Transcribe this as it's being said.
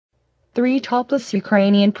3 topless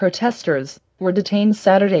Ukrainian protesters were detained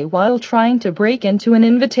Saturday while trying to break into an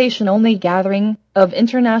invitation-only gathering of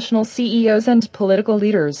international CEOs and political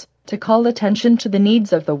leaders to call attention to the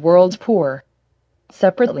needs of the world's poor.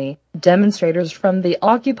 Separately, demonstrators from the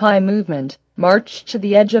Occupy movement marched to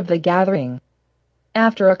the edge of the gathering.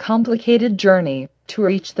 After a complicated journey to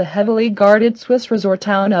reach the heavily guarded Swiss resort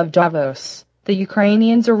town of Davos, the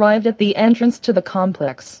Ukrainians arrived at the entrance to the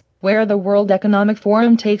complex, where the World Economic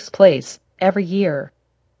Forum takes place every year.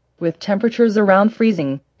 With temperatures around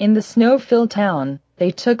freezing in the snow-filled town,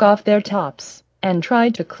 they took off their tops and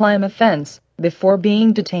tried to climb a fence before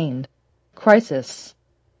being detained. Crisis.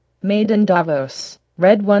 Made in Davos,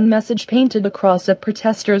 read one message painted across a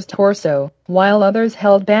protester's torso, while others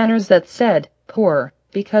held banners that said, "Poor,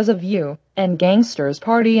 because of you," and "Gangsters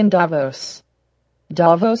Party in Davos."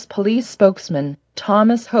 Davos police spokesman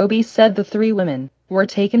Thomas Hobie said the 3 women were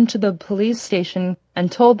taken to the police station and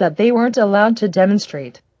told that they weren't allowed to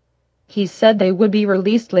demonstrate. He said they would be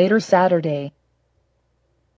released later Saturday.